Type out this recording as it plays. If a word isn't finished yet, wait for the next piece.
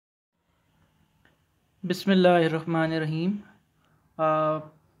Bismillahirrahmanirrahim. Uh,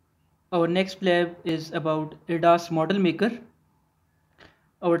 our next lab is about Erdas Model Maker.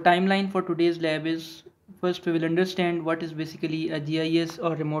 Our timeline for today's lab is first we will understand what is basically a GIS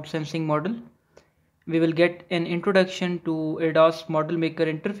or remote sensing model. We will get an introduction to Erdas Model Maker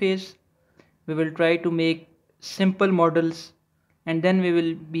interface. We will try to make simple models, and then we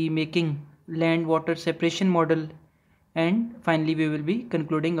will be making land water separation model, and finally we will be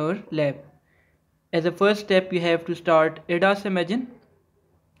concluding our lab. As a first step, you have to start Erdas Imagine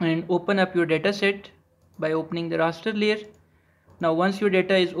and open up your data set by opening the raster layer. Now once your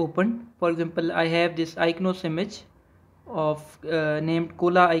data is opened, for example, I have this ICNOS image of named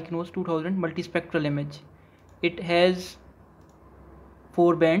Cola ICNOS 2000 multispectral image. It has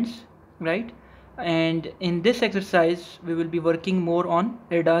 4 bands, right? And in this exercise we will be working more on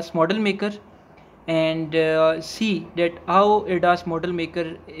Erdas model maker and see that how Erdas model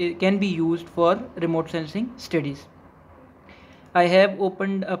maker can be used for remote sensing studies. I have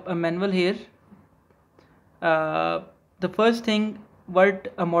opened up a manual here. The first thing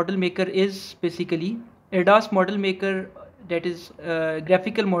what a model maker is basically, Erdas model maker, that is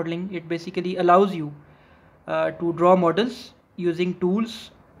graphical modeling. It basically allows you to draw models using tools.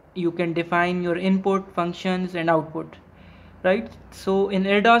 You can define your input functions and output, right? So in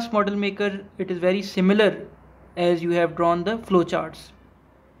Erdas model maker it is very similar as you have drawn the flowcharts.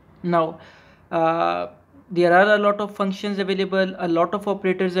 Now uh, there are a lot of functions available, a lot of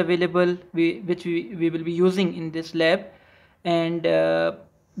operators available, which we will be using in this lab. And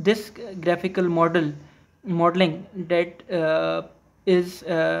this graphical modeling that is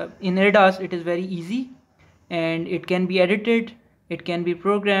in Erdas, it is very easy, and it can be edited, it can be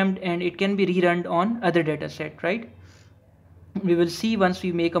programmed, and it can be rerun on other data set, right? We will see once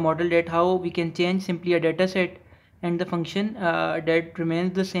we make a model that how we can change simply a data set and the function that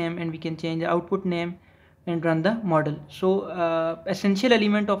remains the same, and we can change the output name and run the model. So essential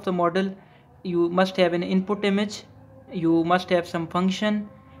element of the model, you must have an input image, you must have some function,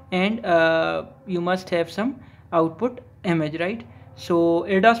 and you must have some output image, right? So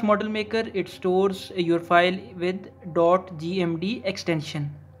Erdas model maker, it stores your file with .gmd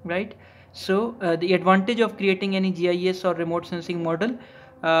extension, right? So the advantage of creating any GIS or remote sensing model,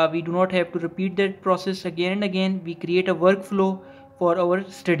 we do not have to repeat that process again and again. We create a workflow for our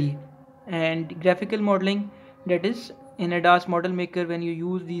study. And graphical modeling, that is in Erdas model maker, when you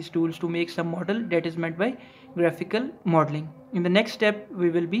use these tools to make some model, that is meant by graphical modeling. In the next step we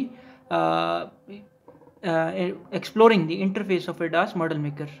will be exploring the interface of Erdas model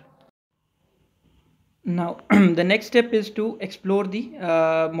maker. Now the next step is to explore the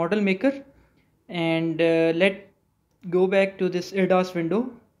model maker, and let go back to this Erdas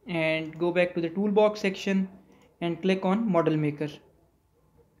window and go back to the toolbox section and click on model maker.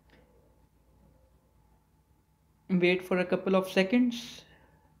 Wait for a couple of seconds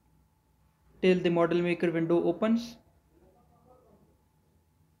till the model maker window opens.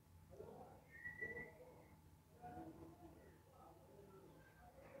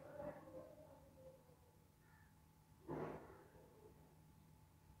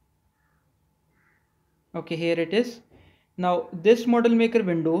 Okay, here it is. Now this model maker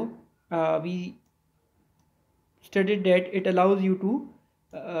window, we studied that it allows you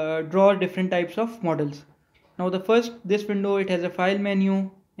to draw different types of models. Now this window, it has a file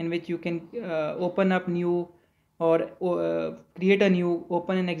menu in which you can open up new, or create a new,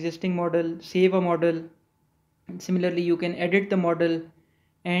 open an existing model, save a model. And similarly you can edit the model,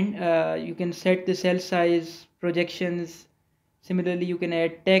 and you can set the cell size, projections. Similarly you can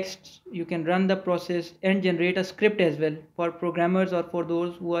add text, you can run the process and generate a script as well. For programmers or for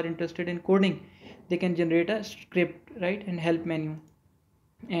those who are interested in coding, they can generate a script, right? And help menu.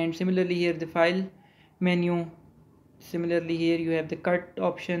 And similarly here the file menu. Similarly here you have the cut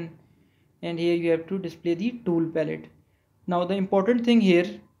option, and here you have to display the tool palette. Now the important thing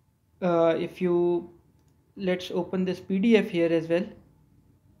here, if you, let's open this PDF here as well.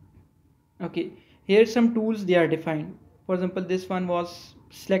 Okay, here some tools they are defined. For example, this one was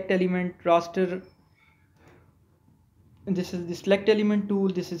select element raster. And this is the select element tool,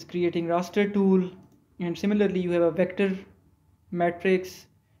 this is creating raster tool. And similarly you have a vector, matrix,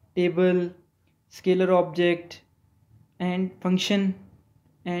 table, scalar object, and function,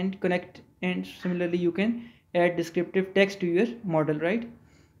 and connect. And similarly you can add descriptive text to your model, right?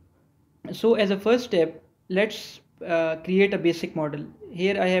 So as a first step, let's create a basic model.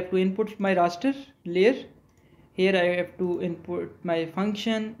 Here I have to input my raster layer, here I have to input my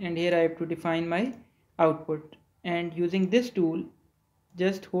function, and here I have to define my output. And using this tool,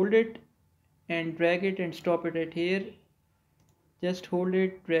 just hold it and drag it and stop it at here. Just hold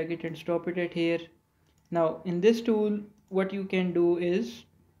it, drag it and stop it at here. Now in this tool, what you can do is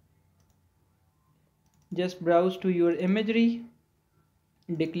just browse to your imagery,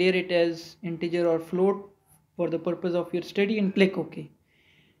 declare it as integer or float for the purpose of your study, and click OK.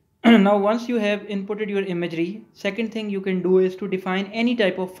 Now once you have inputted your imagery, second thing you can do is to define any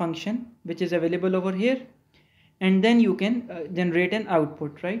type of function which is available over here, and then you can generate an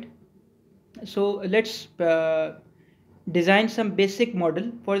output, right? So let's design some basic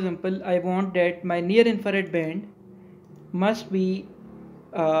model. For example, I want that my near infrared band must be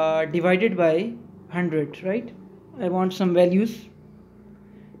divided by 100, right? I want some values.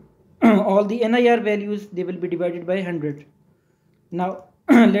 All the NIR values, they will be divided by 100. Now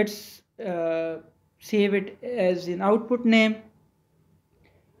let's save it as an output name,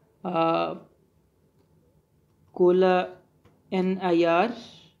 cola NIR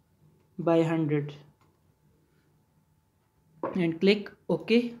by 100, and click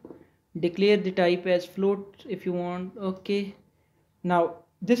OK. Declare the type as float if you want. OK. Now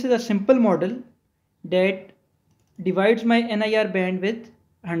this is a simple model that divides my NIR band with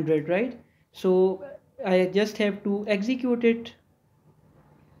 100, right? So I just have to execute it.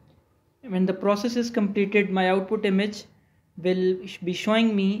 When the process is completed, my output image will be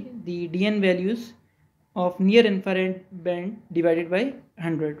showing me the DN values of near infrared band divided by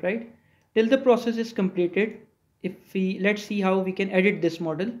 100, right? Till the process is completed, let's see how we can edit this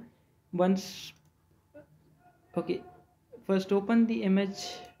model. Okay, first open the image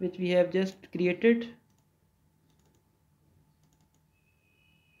which we have just created.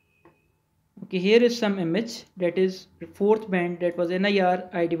 Okay, here is some image that is the fourth band, that was NIR.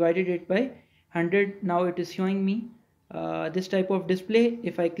 I divided it by 100. Now it is showing me this type of display.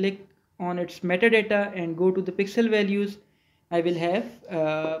 If I click on its metadata and go to the pixel values, I will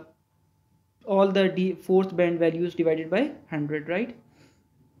have all the fourth band values divided by 100, right?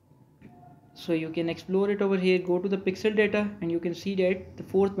 So you can explore it over here, go to the pixel data, and you can see that the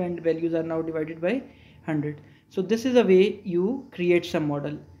fourth band values are now divided by 100. So this is a way you create some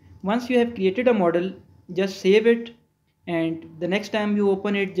model. Once you have created a model, just save it, and the next time you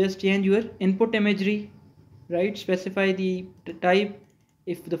open it, just change your input imagery, right? Specify the type.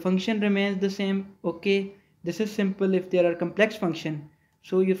 If the function remains the same, okay. This is simple. If there are complex function,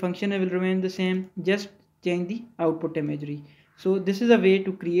 so your function will remain the same, just change the output imagery. So this is a way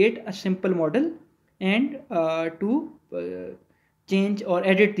to create a simple model and to change or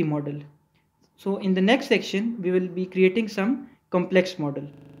edit the model. So in the next section, we will be creating some complex model.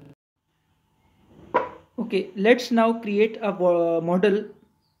 Okay, let's now create a model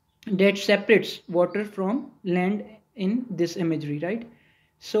that separates water from land in this imagery, right?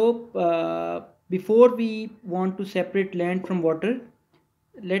 So before we want to separate land from water,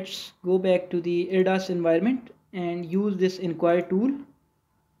 let's go back to the Erdas environment and use this inquire tool.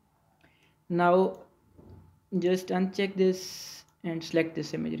 Now just uncheck this and select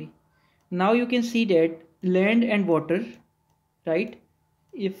this imagery. Now you can see that land and water, right?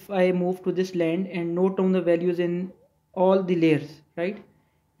 If I move to this land and note down the values in all the layers, right?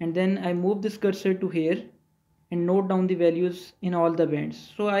 And then I move this cursor to here and note down the values in all the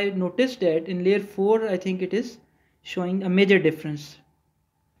bands. So I noticed that in layer 4, I think it is showing a major difference,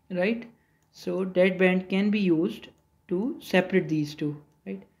 right? So that band can be used to separate these two,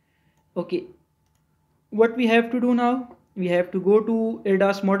 right? Okay, what we have to do now, we have to go to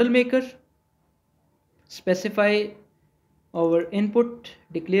Erdas model maker, specify our input,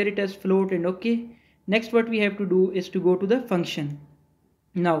 declare it as float, and okay. Next what we have to do is to go to the function.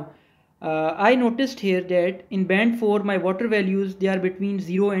 Now I noticed here that in band 4 my water values, they are between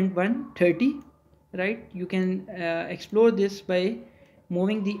 0 and 130, right? You can explore this by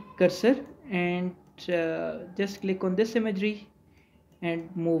moving the cursor and just click on this imagery and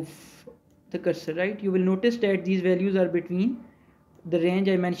move the cursor, right? You will notice that these values are between the range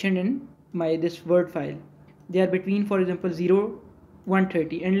I mentioned in this word file. They are between, for example, 0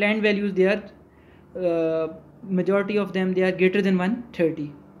 130, and land values, they are majority of them, they are greater than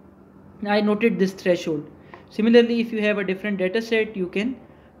 130. I noted this threshold. Similarly, if you have a different data set, you can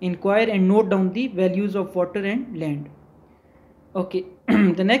inquire and note down the values of water and land. Okay,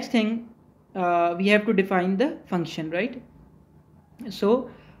 the next thing, we have to define the function, right? So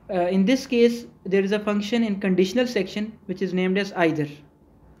in this case, there is a function in conditional section which is named as either.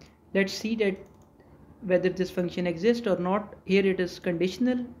 Let's see that whether this function exists or not. Here it is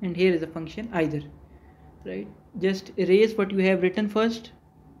conditional, and here is a function either, right? Just erase what you have written first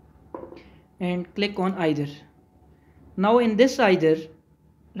and click on either. Now in this either,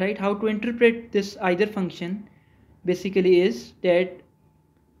 right, how to interpret this either function basically is that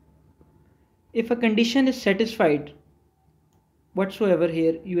if a condition is satisfied, whatsoever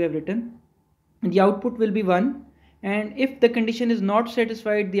here you have written, the output will be 1, and if the condition is not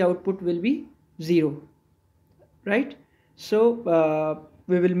satisfied, the output will be 0, right? So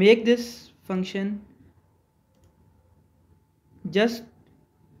we will make this function, just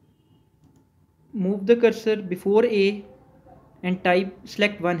move the cursor before A and type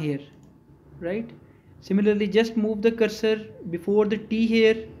select 1 here, right? Similarly, just move the cursor before the T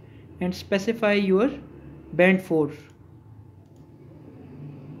here and specify your band 4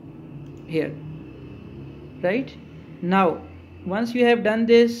 here, right? Now once you have done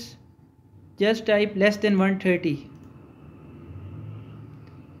this, just type less than 130.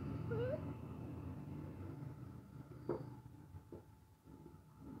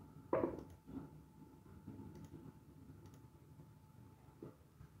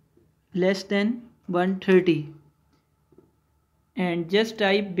 Less than 130, and just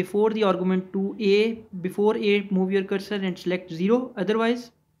type before the argument to A, before A move your cursor and select 0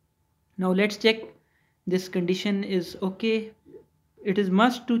 otherwise. Now let's check this condition is okay. It is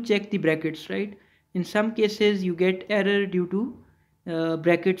must to check the brackets, right? In some cases you get error due to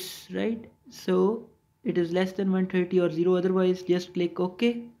brackets, right? So it is less than 130 or 0 otherwise, just click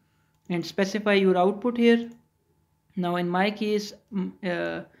OK and specify your output here. Now in my case,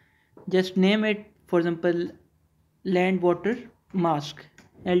 just name it, for example, land water mask,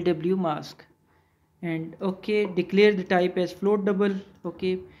 LW mask, and okay, declare the type as float double.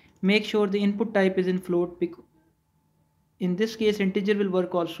 Okay, make sure the input type is in float, because in this case integer will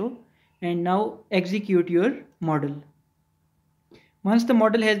work also. And now execute your model. Once the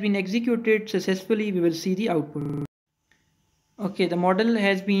model has been executed successfully, we will see the output. Okay, the model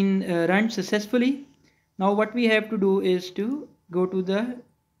has been run successfully. Now what we have to do is to go to the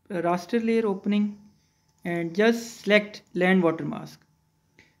raster layer opening and just select land water mask.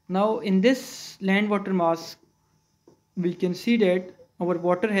 Now in this land water mask, we can see that our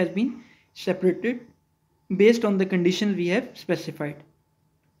water has been separated based on the conditions we have specified.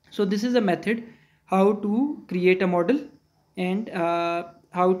 So this is a method how to create a model, and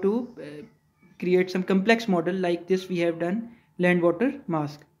how to create some complex model like this we have done land water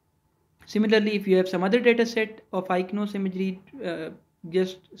mask. Similarly, if you have some other data set of ICNOS imagery,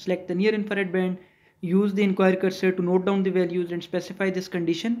 just select the near infrared band, use the inquire cursor to note down the values and specify this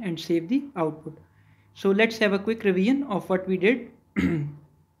condition and save the output. So let's have a quick revision of what we did.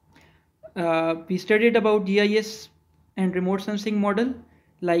 We studied about GIS and remote sensing model,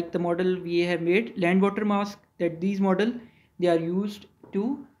 like the model we have made land water mask, that these model they are used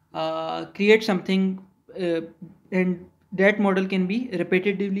to create something, and that model can be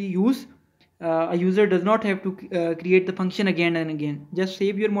repetitively used. A user does not have to create the function again and again. Just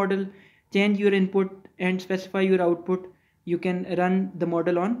save your model, change your input and specify your output. You can run the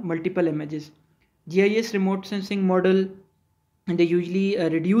model on multiple images. GIS remote sensing model, and they usually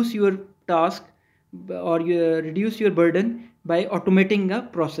reduce your task, or you reduce your burden by automating a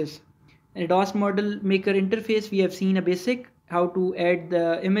process. Erdas model maker interface, we have seen a basic how to add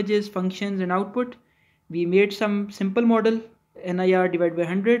the images, functions and output. We made some simple model, NIR divided by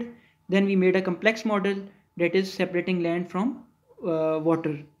 100. Then we made a complex model, that is separating land from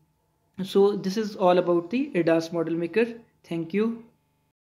water. So this is all about the Erdas model maker. Thank you.